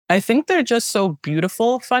I think they're just so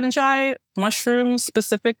beautiful fungi, mushrooms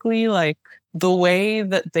specifically, like the way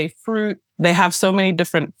that they fruit. They have so many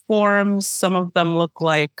different forms. Some of them look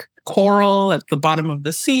like coral at the bottom of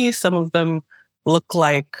the sea. Some of them look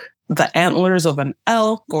like the antlers of an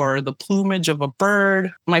elk or the plumage of a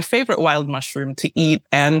bird. My favorite wild mushroom to eat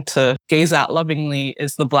and to gaze at lovingly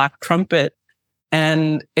is the black trumpet.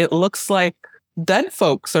 And it looks like dead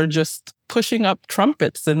folks are just pushing up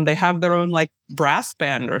trumpets and they have their own like brass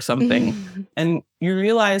band or something. And you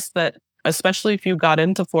realize that, especially if you got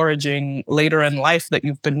into foraging later in life, that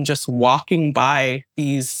you've been just walking by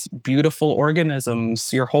these beautiful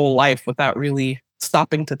organisms your whole life without really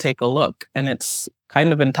stopping to take a look. And it's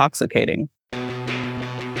kind of intoxicating.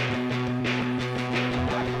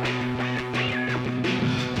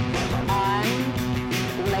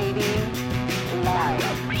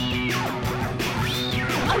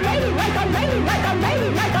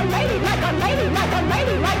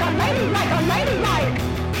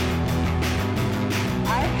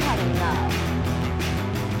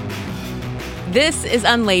 This is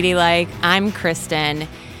Unladylike. I'm Kristen.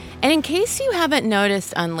 And in case you haven't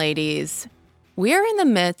noticed, Unladies, we're in the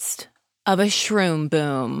midst of a shroom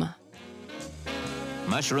boom.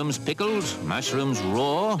 Mushrooms pickled, mushrooms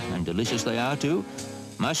raw, and delicious they are too.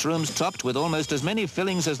 Mushrooms topped with almost as many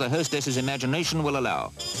fillings as the hostess's imagination will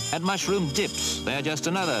allow. And mushroom dips, they're just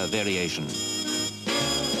another variation.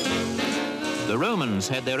 The Romans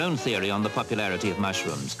had their own theory on the popularity of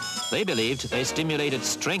mushrooms. They believed they stimulated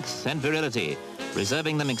strength and virility,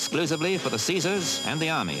 reserving them exclusively for the Caesars and the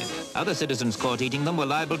army. Other citizens caught eating them were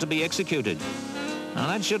liable to be executed. Now,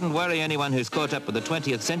 that shouldn't worry anyone who's caught up with the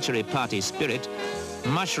 20th century party spirit.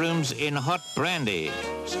 Mushrooms in hot brandy.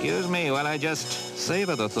 Excuse me while I just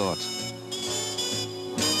savor the thought.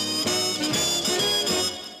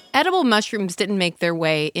 Edible mushrooms didn't make their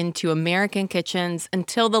way into American kitchens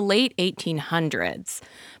until the late 1800s.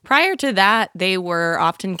 Prior to that, they were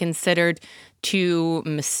often considered too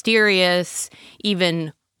mysterious,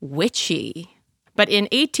 even witchy. But in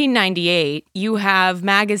 1898, you have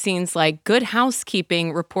magazines like Good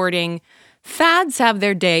Housekeeping reporting, fads have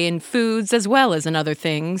their day in foods as well as in other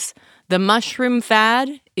things. The mushroom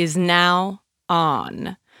fad is now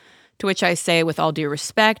on. To which I say, with all due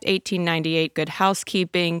respect, 1898 Good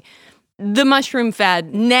Housekeeping, the mushroom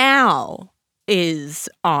fad now is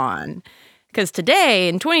on. Because today,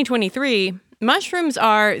 in 2023, mushrooms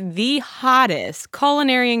are the hottest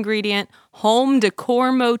culinary ingredient, home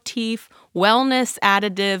decor motif, wellness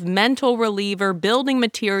additive, mental reliever, building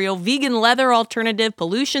material, vegan leather alternative,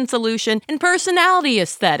 pollution solution, and personality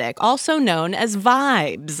aesthetic, also known as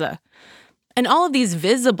vibes. And all of these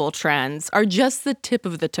visible trends are just the tip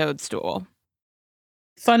of the toadstool.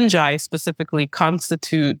 Fungi specifically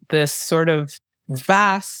constitute this sort of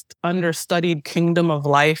vast, understudied kingdom of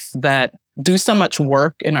life that do so much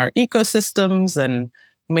work in our ecosystems and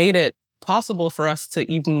made it possible for us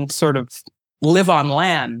to even sort of live on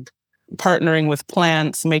land, partnering with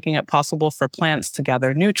plants, making it possible for plants to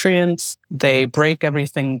gather nutrients. They break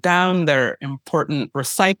everything down. They're important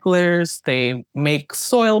recyclers. They make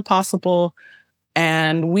soil possible.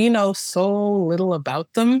 And we know so little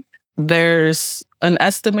about them. There's an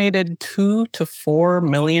estimated 2 to 4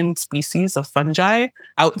 million species of fungi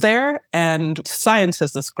out there, and science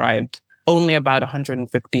has described only about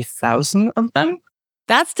 150,000 of them.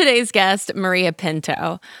 That's today's guest, Maria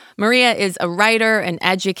Pinto. Maria is a writer, an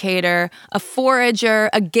educator, a forager,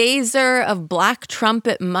 a gazer of black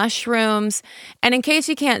trumpet mushrooms. And in case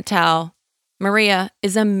you can't tell, Maria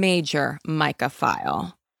is a major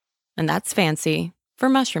mycophile. And that's fancy for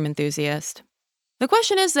mushroom enthusiast. The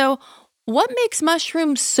question is, though, what makes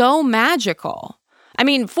mushrooms so magical? I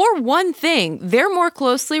mean, for one thing, they're more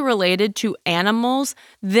closely related to animals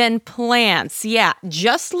than plants. Yeah,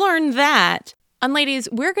 just learned that. And ladies,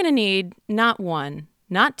 we're going to need not 1,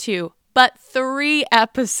 not 2, but 3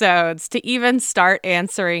 episodes to even start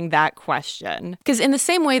answering that question. Because in the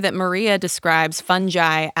same way that Maria describes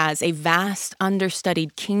fungi as a vast,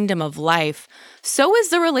 understudied kingdom of life, so is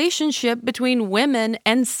the relationship between women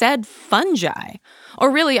and said fungi. Or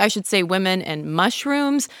really, I should say women and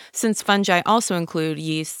mushrooms, since fungi also include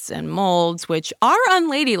yeasts and molds, which are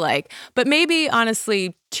unladylike, but maybe,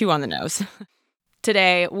 honestly, too on the nose.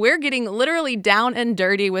 Today, we're getting literally down and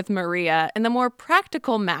dirty with Maria and the more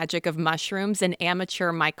practical magic of mushrooms and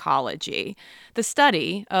amateur mycology, the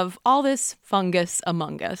study of all this fungus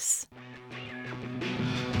among us.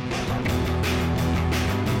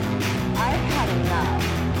 I've had enough.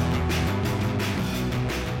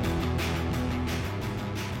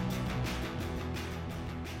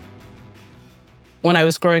 When I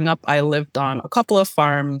was growing up, I lived on a couple of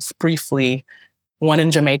farms briefly. one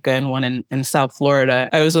in Jamaica and one in South Florida.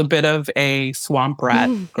 I was a bit of a swamp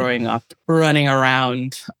rat growing up, running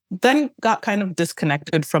around. Then got kind of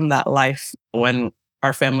disconnected from that life when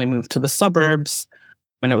our family moved to the suburbs,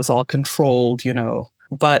 when it was all controlled, you know.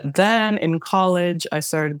 But then in college, I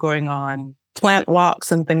started going on plant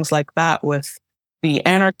walks and things like that with the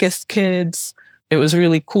anarchist kids. It was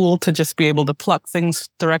really cool to just be able to pluck things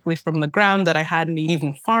directly from the ground that I hadn't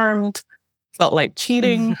even farmed. Felt like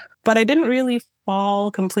cheating, but I didn't really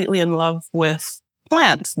fall completely in love with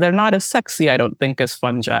plants. They're not as sexy, I don't think, as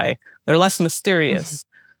fungi. They're less mysterious.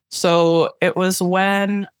 So it was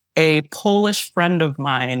when a Polish friend of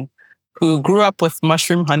mine who grew up with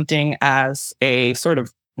mushroom hunting as a sort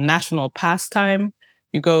of national pastime.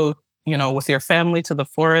 You go, you know, with your family to the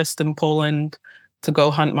forest in Poland to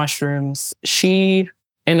go hunt mushrooms. She,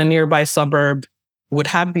 in a nearby suburb, would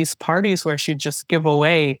have these parties where she'd just give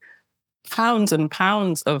away pounds and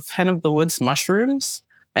pounds of hen of the woods mushrooms.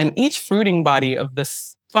 And each fruiting body of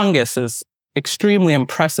this fungus is extremely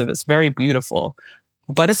impressive. It's very beautiful,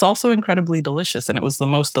 but it's also incredibly delicious. And it was the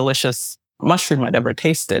most delicious mushroom I'd ever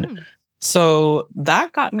tasted. So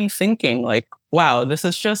that got me thinking, like, wow, this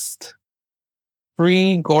is just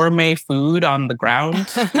free gourmet food on the ground,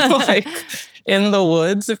 like in the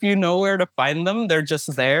woods. If you know where to find them, they're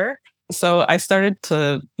just there. So I started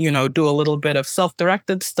to, you know, do a little bit of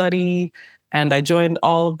self-directed study, and I joined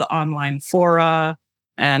all of the online fora,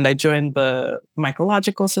 and I joined the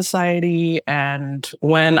Mycological Society. And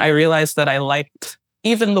when I realized that I liked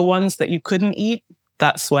even the ones that you couldn't eat,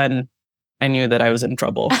 that's when I knew that I was in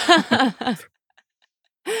trouble.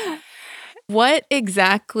 What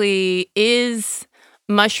exactly is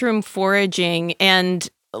mushroom foraging, and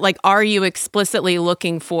like, are you explicitly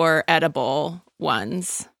looking for edible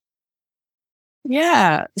ones?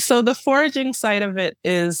 Yeah. So the foraging side of it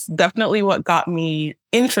is definitely what got me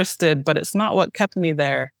interested, but it's not what kept me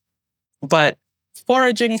there. But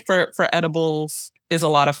foraging for edibles is a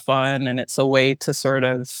lot of fun, and it's a way to sort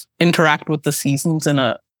of interact with the seasons in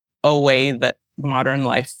a way that modern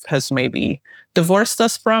life has maybe divorced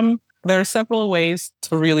us from. There are several ways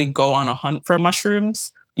to really go on a hunt for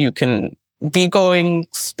mushrooms. You can be going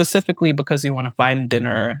specifically because you want to find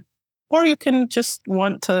dinner, or you can just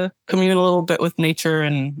want to commune a little bit with nature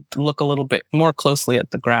and look a little bit more closely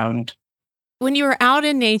at the ground. When you were out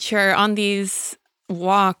in nature on these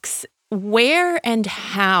walks, where and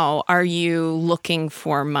how are you looking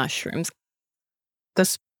for mushrooms?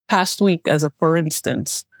 This past week, as a for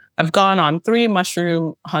instance, I've gone on 3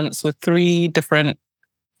 mushroom hunts with 3 different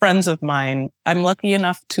friends of mine. I'm lucky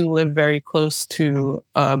enough to live very close to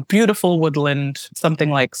a beautiful woodland, something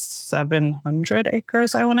like 700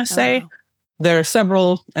 acres, I want to say. wow. There are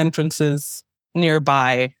several entrances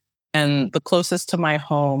nearby, and the closest to my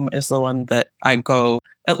home is the one that I go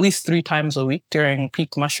at least 3 times a week during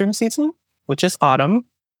peak mushroom season, which is autumn.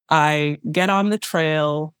 I get on the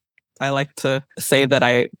trail. I like to say that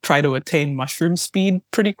I try to attain mushroom speed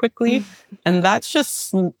pretty quickly. And that's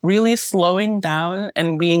just really slowing down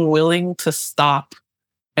and being willing to stop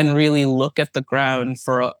and really look at the ground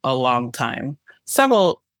for a long time.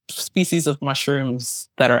 Several species of mushrooms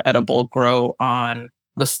that are edible grow on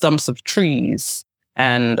the stumps of trees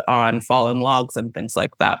and on fallen logs and things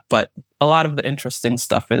like that. But a lot of the interesting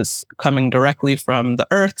stuff is coming directly from the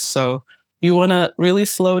earth. So you want to really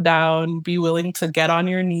slow down, be willing to get on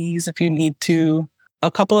your knees if you need to. A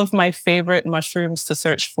couple of my favorite mushrooms to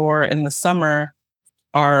search for in the summer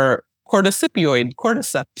are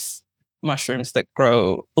cordyceps mushrooms that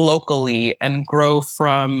grow locally and grow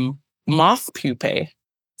from moth pupae.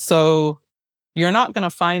 So you're not going to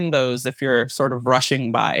find those if you're sort of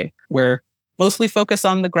rushing by. We're mostly focused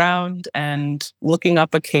on the ground and looking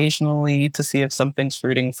up occasionally to see if something's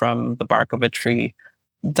fruiting from the bark of a tree.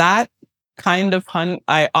 That kind of hunt,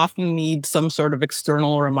 I often need some sort of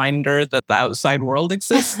external reminder that the outside world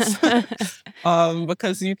exists.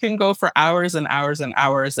 Because you can go for hours and hours and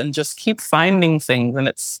hours and just keep finding things. And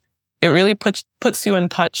it really puts you in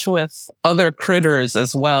touch with other critters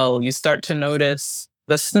as well. You start to notice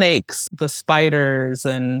the snakes, the spiders,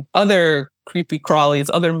 and other creepy crawlies,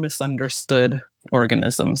 other misunderstood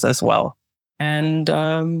organisms as well.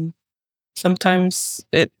 And sometimes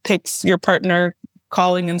it takes your partner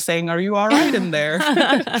calling and saying, "Are you all right in there?"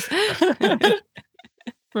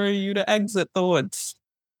 for you to exit the woods.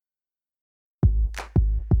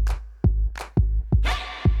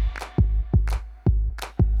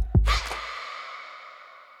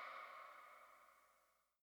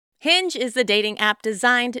 Hinge is the dating app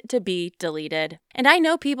designed to be deleted. And I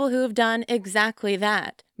know people who have done exactly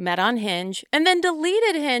that. met on Hinge, and then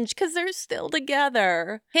deleted Hinge because they're still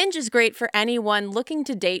together. Hinge is great for anyone looking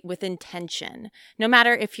to date with intention. No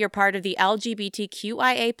matter if you're part of the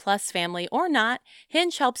LGBTQIA+ family or not,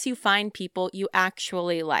 Hinge helps you find people you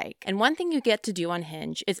actually like. And one thing you get to do on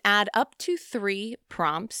Hinge is add up to 3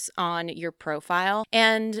 prompts on your profile.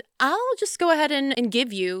 And I'll just go ahead and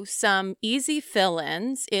give you some easy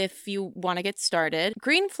fill-ins if you want to get started.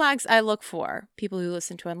 Green flags I look for. People who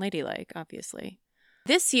listen to Unladylike, obviously.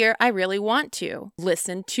 This year, I really want to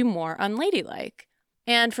listen to more Unladylike.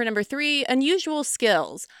 And for number 3, unusual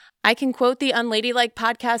skills. I can quote the Unladylike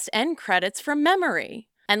podcast end credits from memory.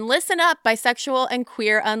 And listen up, bisexual and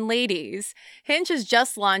queer unladies. Hinge has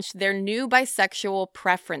just launched their new bisexual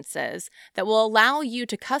preferences that will allow you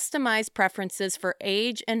to customize preferences for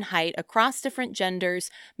age and height across different genders,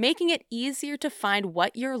 making it easier to find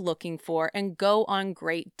what you're looking for and go on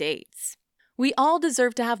great dates. We all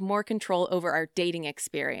deserve to have more control over our dating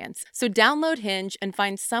experience, so download Hinge and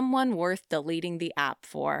find someone worth deleting the app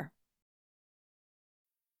for.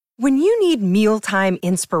 When you need mealtime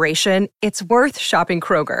inspiration, it's worth shopping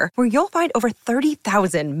Kroger, where you'll find over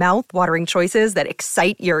 30,000 mouth-watering choices that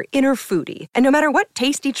excite your inner foodie. And no matter what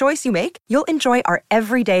tasty choice you make, you'll enjoy our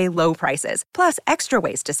everyday low prices, plus extra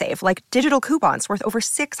ways to save, like digital coupons worth over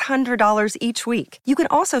 $600 each week. You can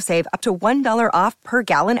also save up to $1 off per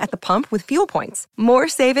gallon at the pump with fuel points. More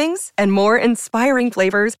savings and more inspiring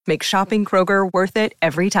flavors make shopping Kroger worth it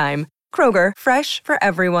every time. Kroger, fresh for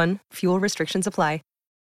everyone. Fuel restrictions apply.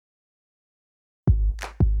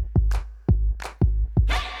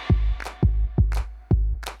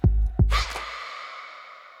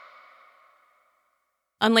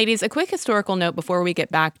 Ladies, a quick historical note before we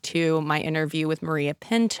get back to my interview with Maria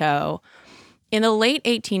Pinto. In the late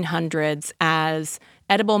 1800s, as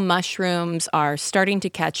edible mushrooms are starting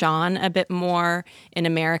to catch on a bit more in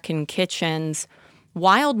American kitchens,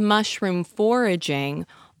 wild mushroom foraging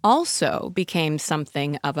also became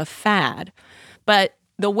something of a fad. But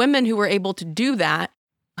the women who were able to do that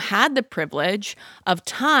had the privilege of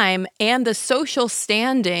time and the social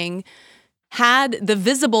standing, had the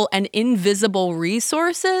visible and invisible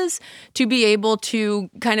resources to be able to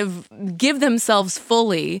kind of give themselves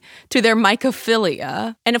fully to their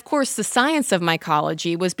mycophilia. And of course, the science of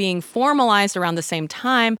mycology was being formalized around the same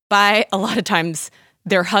time by, a lot of times,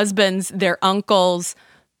 their husbands, their uncles,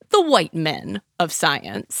 the white men of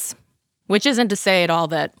science. Which isn't to say at all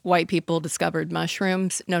that white people discovered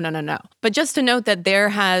mushrooms. No. But just to note that there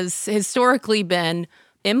has historically been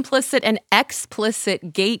implicit and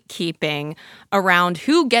explicit gatekeeping around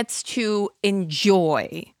who gets to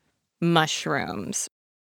enjoy mushrooms.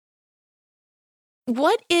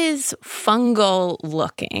 What is fungal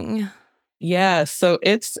looking? Yeah, so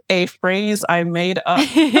it's a phrase I made up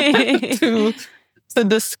to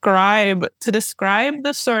describe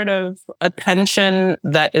the sort of attention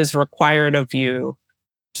that is required of you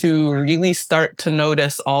to really start to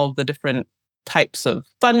notice all the different types of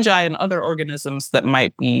fungi and other organisms that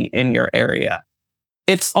might be in your area.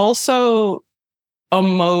 It's also a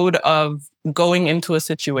mode of going into a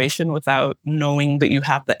situation without knowing that you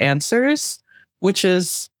have the answers, which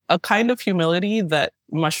is a kind of humility that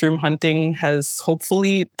mushroom hunting has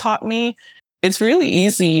hopefully taught me. It's really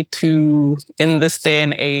easy to, in this day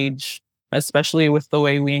and age, especially with the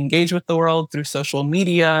way we engage with the world through social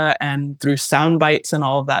media and through sound bites and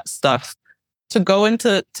all of that stuff, to go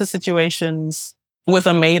into situations with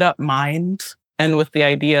a made-up mind and with the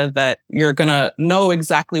idea that you're going to know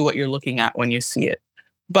exactly what you're looking at when you see it.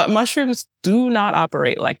 But mushrooms do not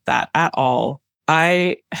operate like that at all.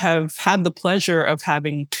 I have had the pleasure of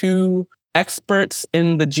having 2 experts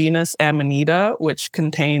in the genus Amanita, which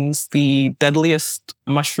contains the deadliest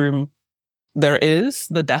mushroom there is,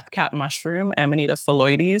 the death cap mushroom, Amanita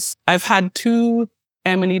phalloides. I've had 2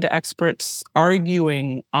 Amanita experts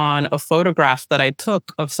arguing on a photograph that I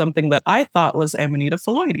took of something that I thought was Amanita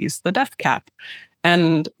phalloides, the death cap.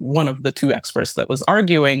 And one of the 2 experts that was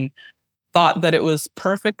arguing thought that it was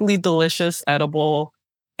perfectly delicious, edible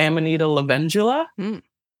Amanita lavendula.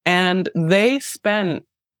 And they spent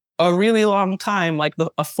a really long time, like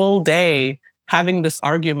a full day, having this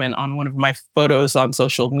argument on one of my photos on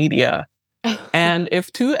social media. And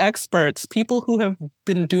if 2 experts, people who have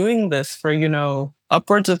been doing this for,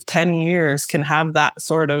 upwards of 10 years can have that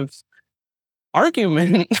sort of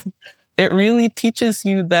argument, it really teaches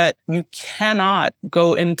you that you cannot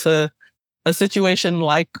go into a situation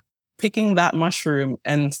like picking that mushroom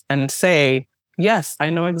and say, yes, I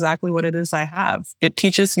know exactly what it is I have. It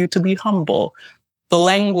teaches you to be humble. The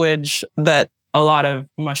language that a lot of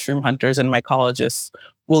mushroom hunters and mycologists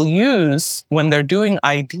will use when they're doing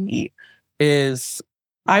ID is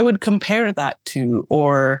I would compare that to,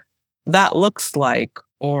 or that looks like,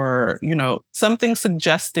 or, something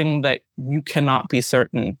suggesting that you cannot be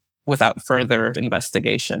certain without further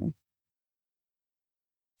investigation.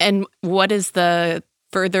 And what is the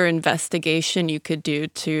further investigation you could do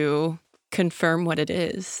to confirm what it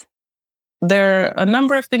is? There are a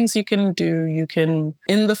number of things you can do.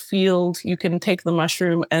 In the field, you can take the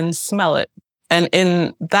mushroom and smell it. And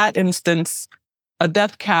in that instance, a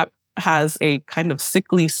death cap has a kind of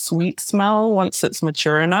sickly sweet smell once it's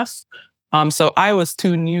mature enough. So I was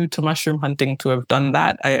too new to mushroom hunting to have done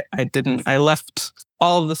that. I didn't. I left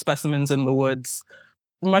all of the specimens in the woods.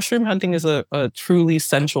 Mushroom hunting is a truly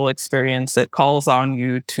sensual experience. It calls on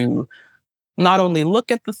you to not only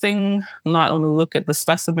look at the thing, not only look at the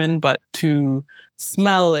specimen, but to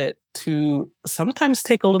smell it, to sometimes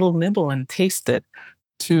take a little nibble and taste it,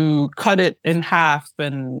 to cut it in half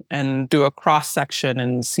and do a cross section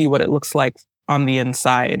and see what it looks like on the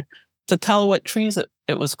inside, to tell what trees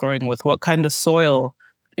it was growing with, what kind of soil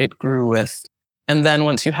it grew with. And then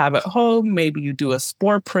once you have it home, maybe you do a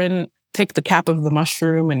spore print, take the cap of the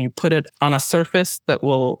mushroom and you put it on a surface that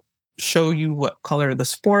will show you what color the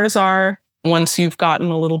spores are. Once you've gotten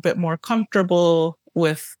a little bit more comfortable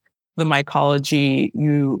with the mycology,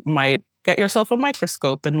 you might get yourself a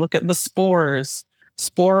microscope and look at the spores,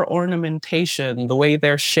 spore ornamentation, the way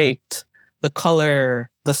they're shaped, the color,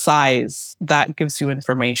 the size. That gives you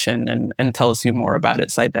information and tells you more about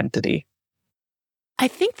its identity. I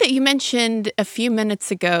think that you mentioned a few minutes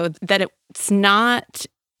ago that it's not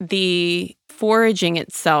the foraging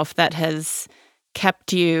itself that has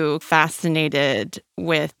kept you fascinated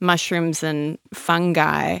with mushrooms and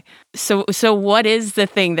fungi. So what is the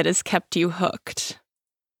thing that has kept you hooked?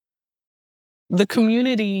 The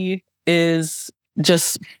community is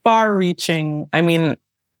just far-reaching. I mean,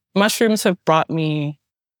 mushrooms have brought me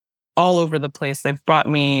all over the place. They've brought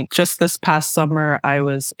me, just this past summer, I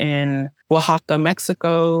was in Oaxaca,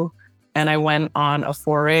 Mexico, and I went on a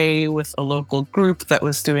foray with a local group that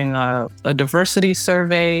was doing a diversity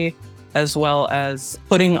survey, as well as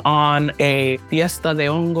putting on a fiesta de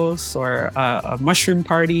hongos, or a mushroom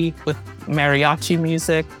party with mariachi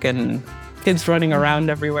music and kids running around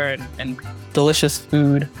everywhere and delicious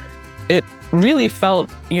food. It really felt,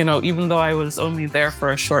 even though I was only there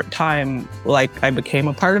for a short time, like I became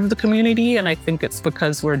a part of the community. And I think it's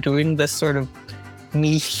because we're doing this sort of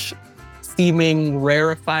niche, seeming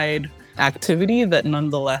rarefied activity that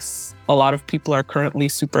nonetheless a lot of people are currently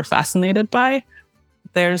super fascinated by.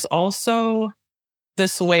 There's also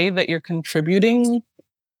this way that you're contributing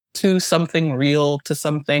to something real, to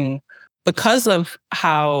something, because of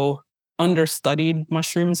how understudied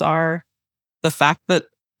mushrooms are, the fact that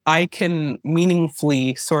I can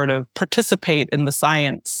meaningfully sort of participate in the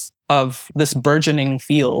science of this burgeoning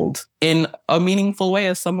field in a meaningful way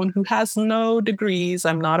as someone who has no degrees.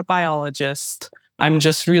 I'm not a biologist. I'm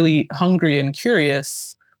just really hungry and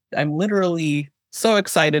curious. I'm literally so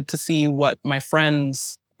excited to see what my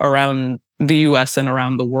friends around the US and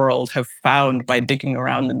around the world have found by digging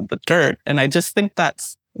around in the dirt. And I just think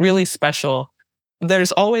that's really special.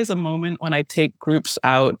 There's always a moment when I take groups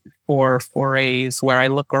out for forays where I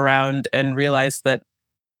look around and realize that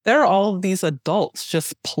there are all of these adults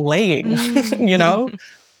just playing,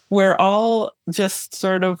 We're all just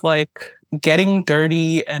sort of like getting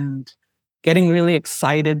dirty and getting really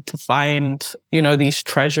excited to find, these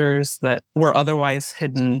treasures that were otherwise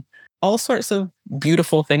hidden. All sorts of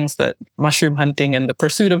beautiful things that mushroom hunting and the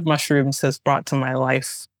pursuit of mushrooms has brought to my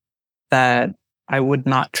life that I would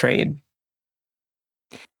not trade.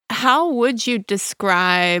 How would you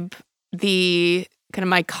describe the kind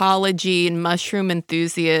of mycology and mushroom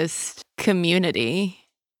enthusiast community?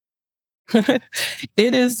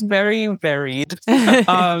 It is very varied.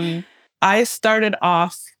 I started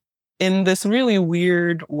off in this really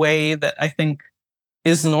weird way that I think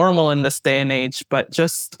is normal in this day and age, but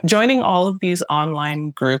just joining all of these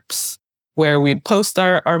online groups where we'd post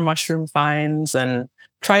our mushroom finds and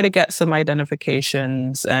try to get some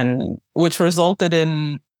identifications, and which resulted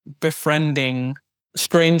in befriending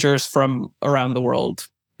strangers from around the world,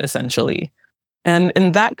 essentially. And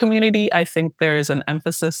in that community, I think there's an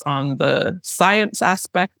emphasis on the science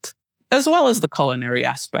aspect as well as the culinary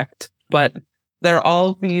aspect. But there are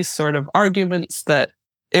all these sort of arguments that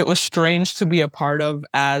it was strange to be a part of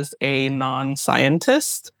as a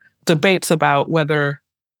non-scientist. Debates about whether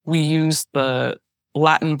we use the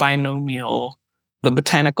Latin binomial, the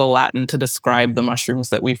botanical Latin, to describe the mushrooms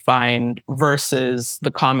that we find versus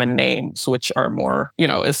the common names, which are more,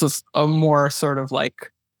 it's just a more sort of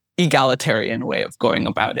like egalitarian way of going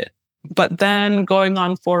about it. But then going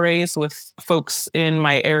on forays with folks in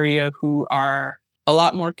my area who are a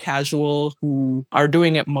lot more casual, who are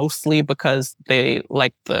doing it mostly because they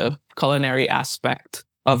like the culinary aspect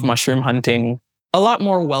of mushroom hunting. A lot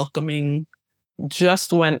more welcoming.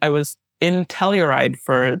 Just when I was in Telluride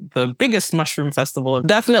for the biggest mushroom festival,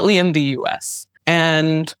 definitely in the US.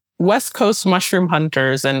 And West Coast mushroom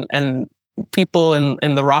hunters and people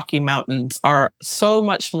in the Rocky Mountains are so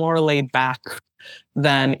much more laid back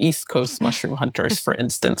than East Coast mushroom hunters, for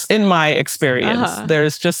instance. In my experience,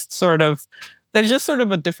 there's just sort of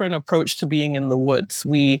a different approach to being in the woods.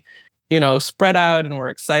 We, spread out and we're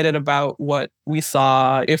excited about what we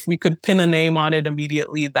saw. If we could pin a name on it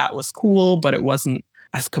immediately, that was cool, but it wasn't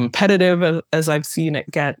as competitive as I've seen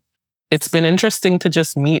it get. It's been interesting to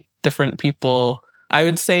just meet different people. I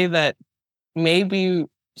would say that maybe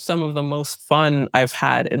some of the most fun I've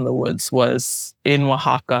had in the woods was in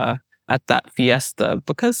Oaxaca at that fiesta,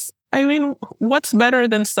 because I mean, what's better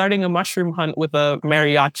than starting a mushroom hunt with a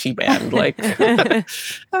mariachi band? Like,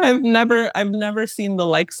 I've never seen the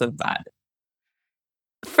likes of that.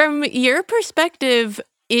 From your perspective,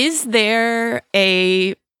 is there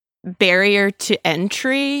a barrier to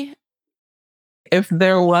entry? If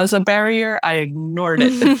there was a barrier, I ignored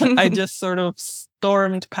it. I just sort of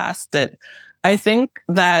stormed past it. I think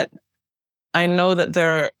that I know that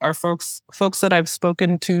there are folks that I've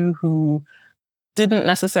spoken to who didn't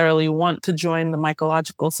necessarily want to join the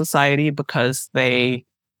Mycological Society because they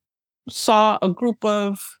saw a group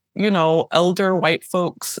of, elder white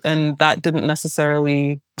folks, and that didn't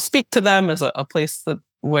necessarily speak to them as a place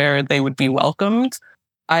where they would be welcomed.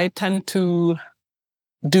 I tend to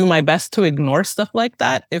do my best to ignore stuff like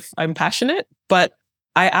that if I'm passionate, but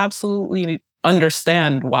I absolutely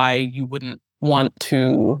understand why you wouldn't want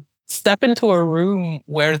to step into a room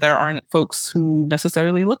where there aren't folks who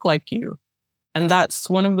necessarily look like you. And that's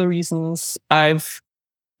one of the reasons I've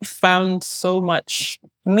found so much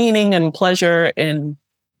meaning and pleasure in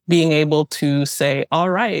being able to say, all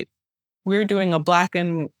right, we're doing a Black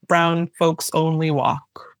and brown folks only walk,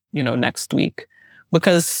 next week.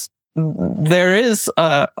 Because there is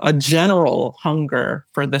a general hunger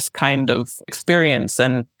for this kind of experience.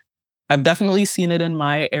 And I've definitely seen it in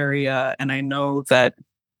my area. And I know that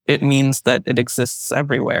it means that it exists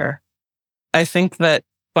everywhere. I think that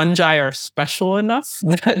fungi are special enough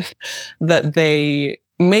that they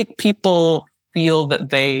make people feel that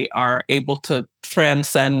they are able to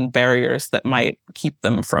transcend barriers that might keep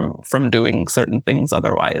them from doing certain things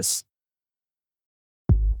otherwise.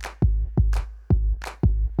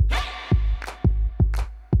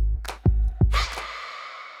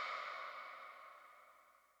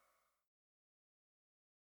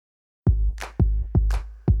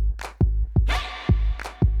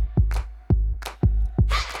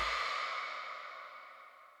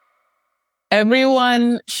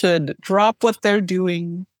 Everyone should drop what they're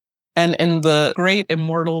doing, and in the great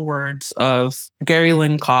immortal words of Gary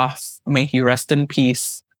Linkoff, may he rest in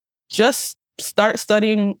peace, just start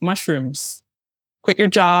studying mushrooms. Quit your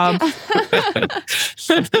job.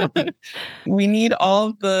 We need all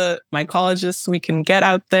of the mycologists we can get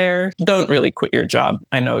out there. Don't really quit your job.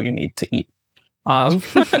 I know you need to eat.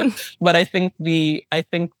 But I think the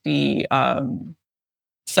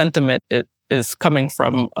sentiment is coming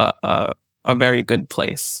from a very good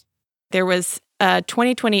place. There was a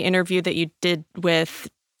 2020 interview that you did with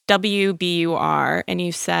WBUR, and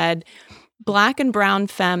you said, Black and brown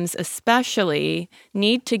femmes especially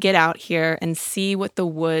need to get out here and see what the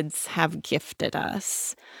woods have gifted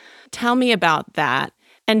us. Tell me about that.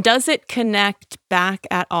 And does it connect back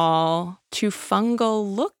at all to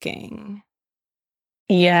fungal looking?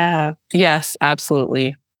 Yeah. Yes,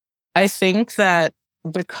 absolutely. I think that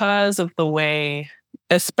because of the way,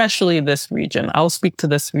 especially this region, I'll speak to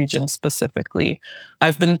this region specifically.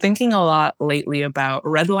 I've been thinking a lot lately about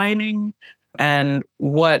redlining and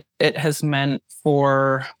what it has meant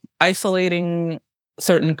for isolating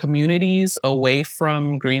certain communities away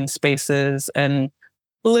from green spaces, and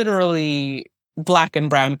literally Black and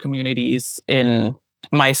brown communities in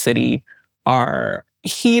my city are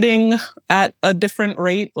heating at a different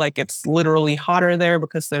rate. Like, it's literally hotter there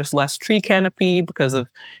because there's less tree canopy, because of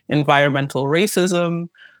environmental racism,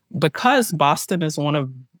 because Boston is one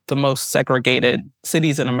of the most segregated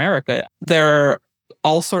cities in America. There are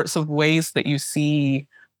all sorts of ways that you see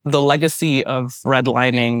the legacy of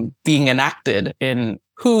redlining being enacted in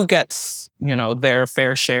who gets, their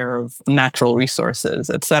fair share of natural resources,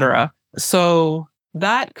 et cetera. So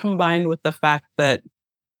that, combined with the fact that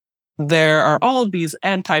there are all of these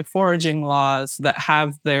anti-foraging laws that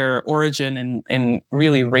have their origin in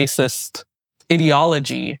really racist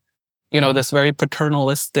ideology, this very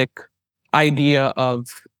paternalistic idea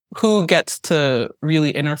of who gets to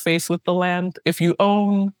really interface with the land. If you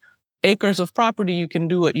own acres of property, you can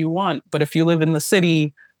do what you want. But if you live in the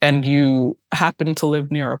city and you happen to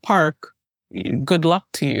live near a park, good luck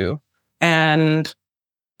to you. And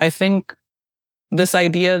I think this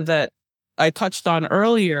idea that I touched on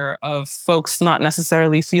earlier of folks not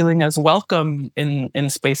necessarily feeling as welcome in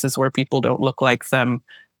spaces where people don't look like them,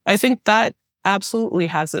 I think that absolutely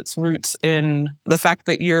has its roots in the fact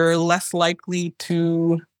that you're less likely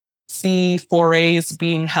to see forays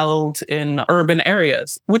being held in urban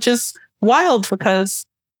areas, which is wild because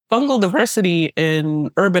fungal diversity in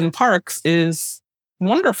urban parks is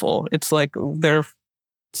wonderful. It's like there are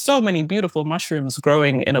so many beautiful mushrooms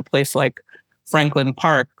growing in a place like Franklin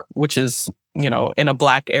Park, which is, in a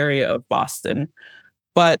Black area of Boston.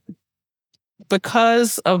 But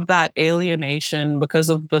because of that alienation, because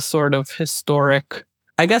of the sort of historic,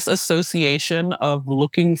 I guess, association of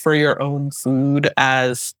looking for your own food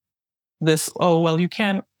as this, oh, well, you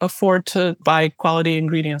can't afford to buy quality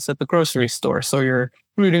ingredients at the grocery store, so you're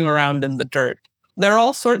rooting around in the dirt. There are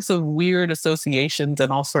all sorts of weird associations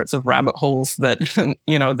and all sorts of rabbit holes that,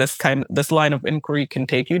 this line of inquiry can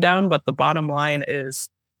take you down. But the bottom line is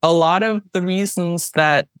a lot of the reasons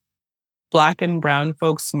that Black and brown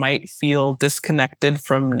folks might feel disconnected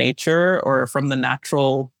from nature or from the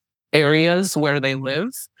natural areas where they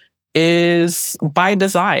live is by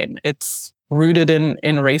design. It's rooted in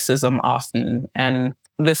racism often, and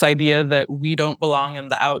this idea that we don't belong in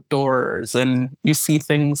the outdoors, and you see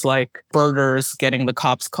things like birders getting the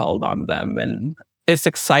cops called on them. And it's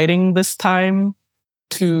exciting this time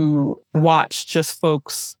to watch just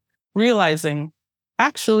folks realizing,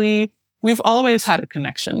 actually, we've always had a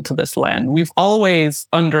connection to this land. We've always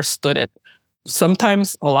understood it.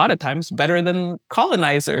 Sometimes, a lot of times, better than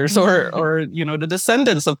colonizers or the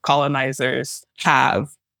descendants of colonizers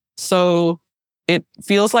have. So it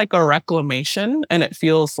feels like a reclamation, and it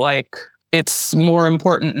feels like it's more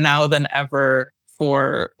important now than ever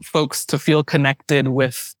for folks to feel connected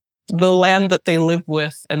with the land that they live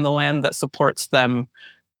with and the land that supports them,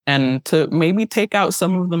 and to maybe take out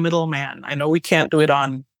some of the middleman. I know we can't do it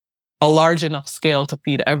on a large enough scale to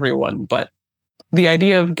feed everyone, but the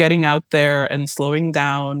idea of getting out there and slowing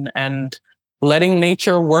down and letting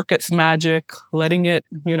nature work its magic, letting it,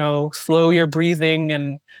 slow your breathing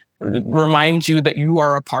and remind you that you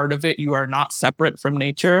are a part of it, you are not separate from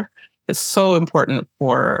nature, is so important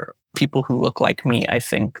for people who look like me, I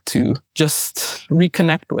think, to just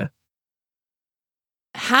reconnect with.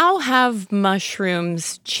 How have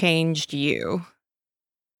mushrooms changed you?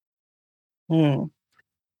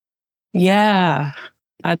 Yeah,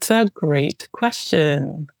 that's a great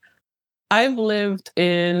question. I've lived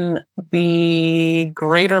in the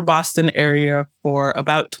greater Boston area for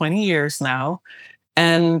about 20 years now.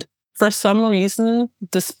 And for some reason,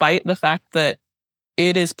 despite the fact that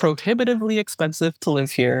it is prohibitively expensive to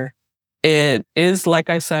live here, it is, like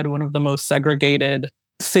I said, one of the most segregated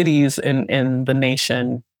cities in the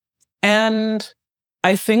nation. And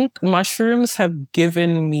I think mushrooms have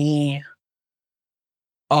given me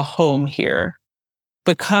a home here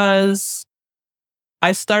because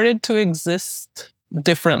I started to exist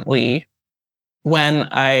differently when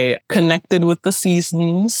I connected with the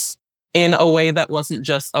seasons in a way that wasn't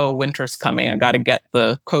just, oh, winter's coming, I got to get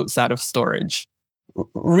the coats out of storage.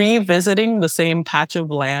 Revisiting the same patch of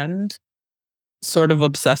land sort of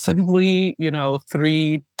obsessively,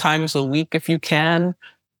 3 times a week if you can,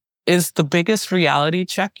 is the biggest reality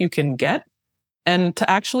check you can get. And to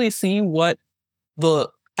actually see what the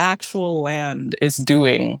actual land is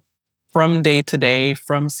doing from day to day,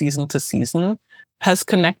 from season to season, has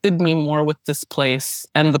connected me more with this place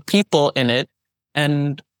and the people in it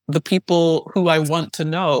and the people who I want to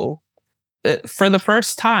know. For the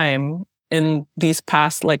first time in these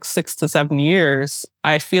past 6 to 7 years,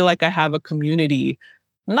 I feel like I have a community,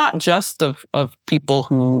 not just of people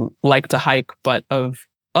who like to hike, but of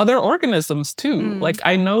other organisms too. Like,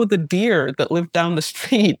 I know the deer that live down the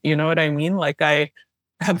street, you know what I mean? Like, I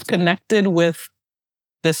have connected with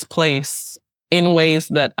this place in ways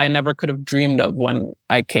that I never could have dreamed of when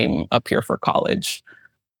I came up here for college.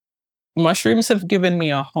 Mushrooms have given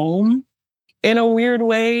me a home in a weird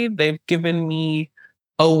way. They've given me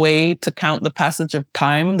a way to count the passage of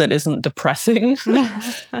time that isn't depressing.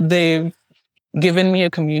 They've given me a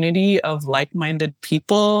community of like-minded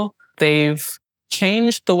people. They've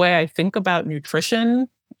changed the way I think about nutrition.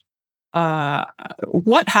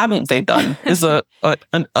 What haven't they done is a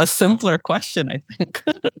simpler question, I think.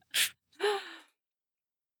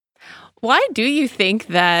 Why do you think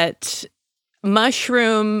that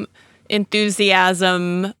mushroom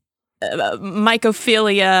enthusiasm,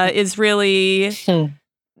 mycophilia, is really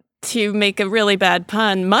to make a really bad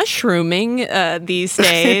pun, mushrooming these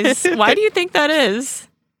days. Why do you think that is?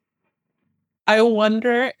 I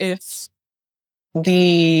wonder if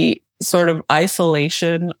the sort of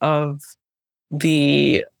isolation of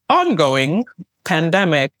the ongoing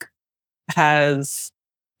pandemic has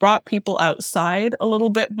brought people outside a little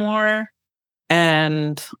bit more.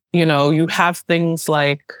 And, you have things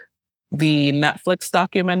like the Netflix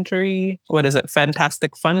documentary, what is it,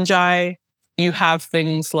 Fantastic Fungi. You have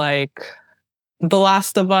things like The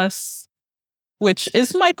Last of Us, which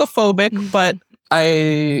is mycophobic, but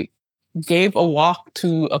I gave a walk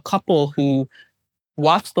to a couple who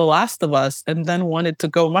watched The Last of Us and then wanted to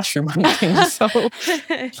go mushroom hunting. So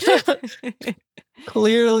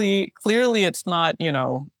clearly it's not,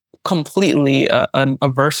 completely an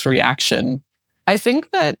averse reaction. I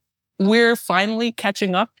think that we're finally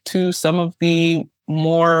catching up to some of the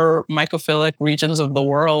more mycophilic regions of the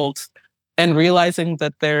world and realizing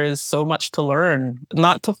that there is so much to learn,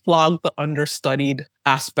 not to flog the understudied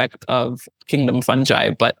aspect of kingdom fungi,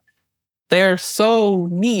 but they're so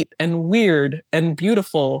neat and weird and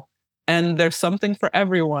beautiful, and there's something for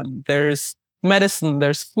everyone. There's medicine,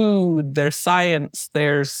 there's food, there's science,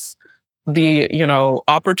 there's the,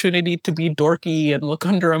 opportunity to be dorky and look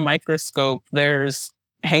under a microscope. There's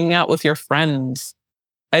hanging out with your friends.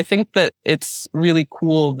 I think that it's really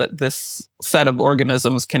cool that this set of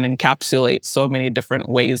organisms can encapsulate so many different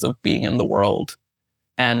ways of being in the world.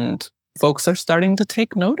 And folks are starting to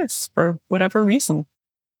take notice for whatever reason.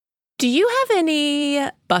 Do you have any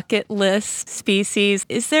bucket list species?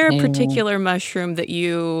 Is there a particular mushroom that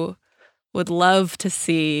you would love to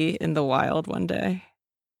see in the wild one day?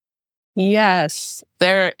 Yes,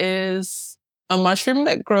 there is a mushroom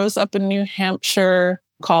that grows up in New Hampshire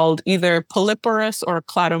called either Polyporus or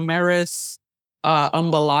Cladomeris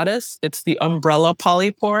umbellatus. It's the umbrella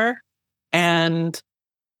polypore. And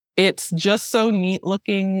it's just so neat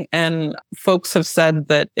looking. And folks have said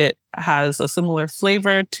that it has a similar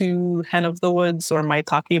flavor to hen of the woods or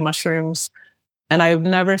maitake mushrooms. And I've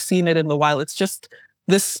never seen it in the wild. It's just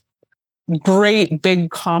this great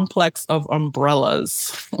big complex of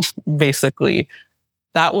umbrellas, basically.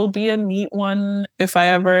 That will be a neat one if I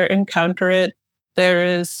ever encounter it. There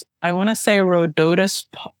is, I want to say, Rhodotus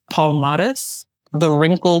palmatus, the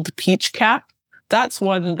wrinkled peach cap. That's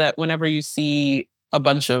one that whenever you see a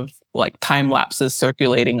bunch of like time lapses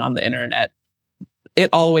circulating on the internet, it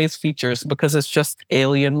always features because it's just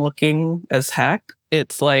alien looking as heck.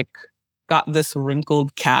 It's like got this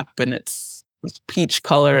wrinkled cap and it's peach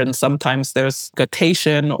color, and sometimes there's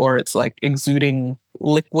guttation or it's like exuding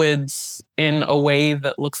liquids in a way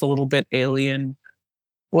that looks a little bit alien.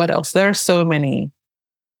 What else? There are so many.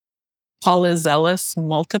 Polyzelus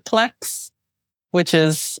multiplex, which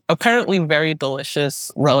is apparently very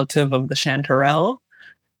delicious relative of the chanterelle.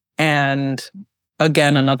 And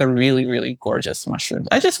again, another really, really gorgeous mushroom.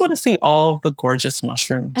 I just want to see all the gorgeous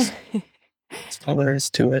mushrooms. That's all there is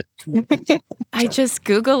to it. I just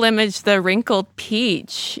Google imaged the wrinkled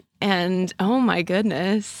peach and oh my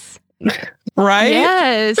goodness. Right?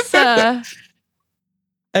 Yes.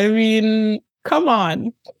 I mean, come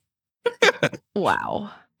on.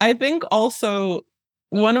 Wow. I think also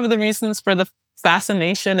one of the reasons for the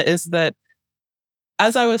fascination is that,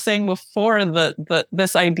 as I was saying before,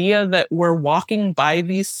 this idea that we're walking by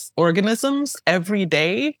these organisms every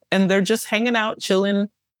day and they're just hanging out, chilling,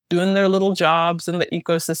 doing their little jobs in the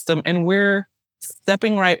ecosystem, and we're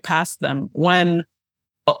stepping right past them when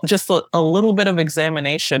just a little bit of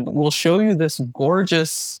examination will show you this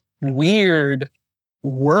gorgeous, weird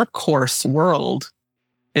workhorse world.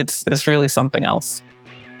 It's really something else.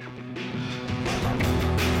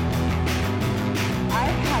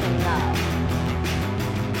 I've had enough.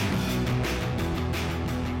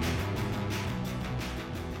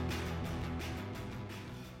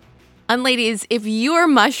 Ladies, if you're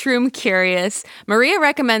mushroom curious, Maria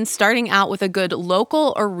recommends starting out with a good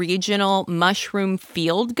local or regional mushroom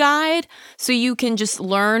field guide so you can just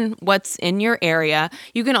learn what's in your area.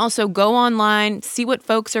 You can also go online, see what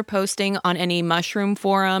folks are posting on any mushroom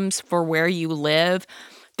forums for where you live.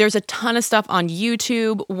 There's a ton of stuff on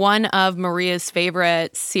YouTube. One of Maria's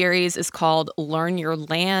favorite series is called Learn Your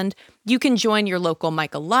Land. You can join your local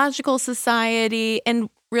mycological society and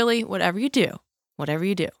really whatever you do.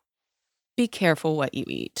 Be careful what you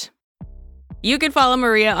eat. You can follow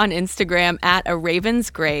Maria on Instagram at A Raven's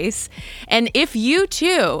Grace. And if you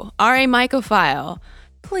too are a mycophile,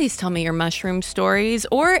 please tell me your mushroom stories,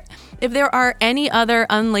 or if there are any other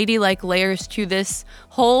unladylike layers to this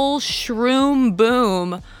whole shroom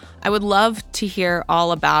boom. I would love to hear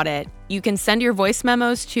all about it. You can send your voice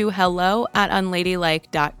memos to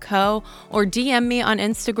hello@unladylike.co or DM me on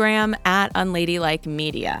Instagram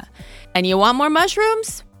 @unladylikemedia. And you want more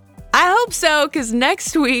mushrooms? I hope so, because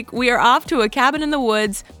next week we are off to a cabin in the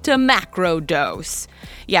woods to macrodose.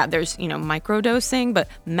 Yeah, there's, microdosing, but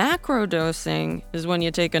macrodosing is when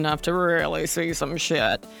you take enough to really see some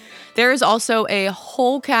shit. There is also a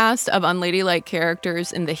whole cast of unladylike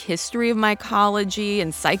characters in the history of mycology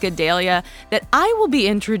and psychedelia that I will be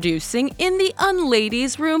introducing in the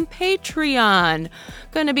Unladies Room Patreon.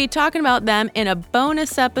 Gonna be talking about them in a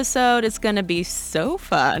bonus episode. It's gonna be so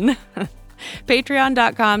fun.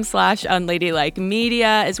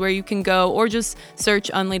 Patreon.com/unladylikemedia is where you can go, or just search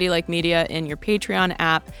Unladylike Media in your Patreon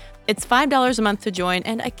app. It's $5 a month to join,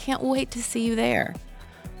 and I can't wait to see you there.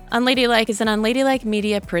 Unladylike is an Unladylike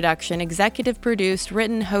Media production, executive produced,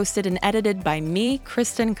 written, hosted, and edited by me,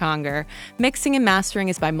 Kristen Conger. Mixing and mastering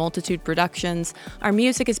is by Multitude Productions. Our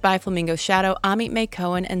music is by Flamingo Shadow, Amit May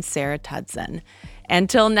Cohen, and Sarah Tudson.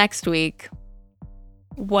 Until next week.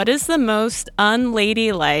 What is the most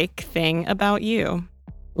unladylike thing about you?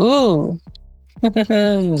 Ooh.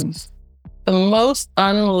 The most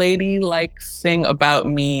unladylike thing about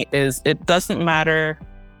me is it doesn't matter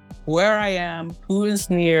where I am, who is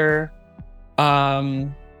near,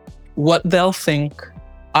 what they'll think.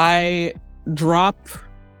 I drop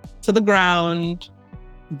to the ground,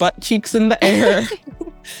 butt cheeks in the air,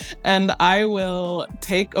 and I will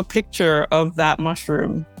take a picture of that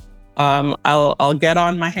mushroom. I'll get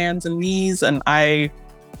on my hands and knees, and I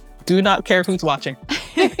do not care who's watching.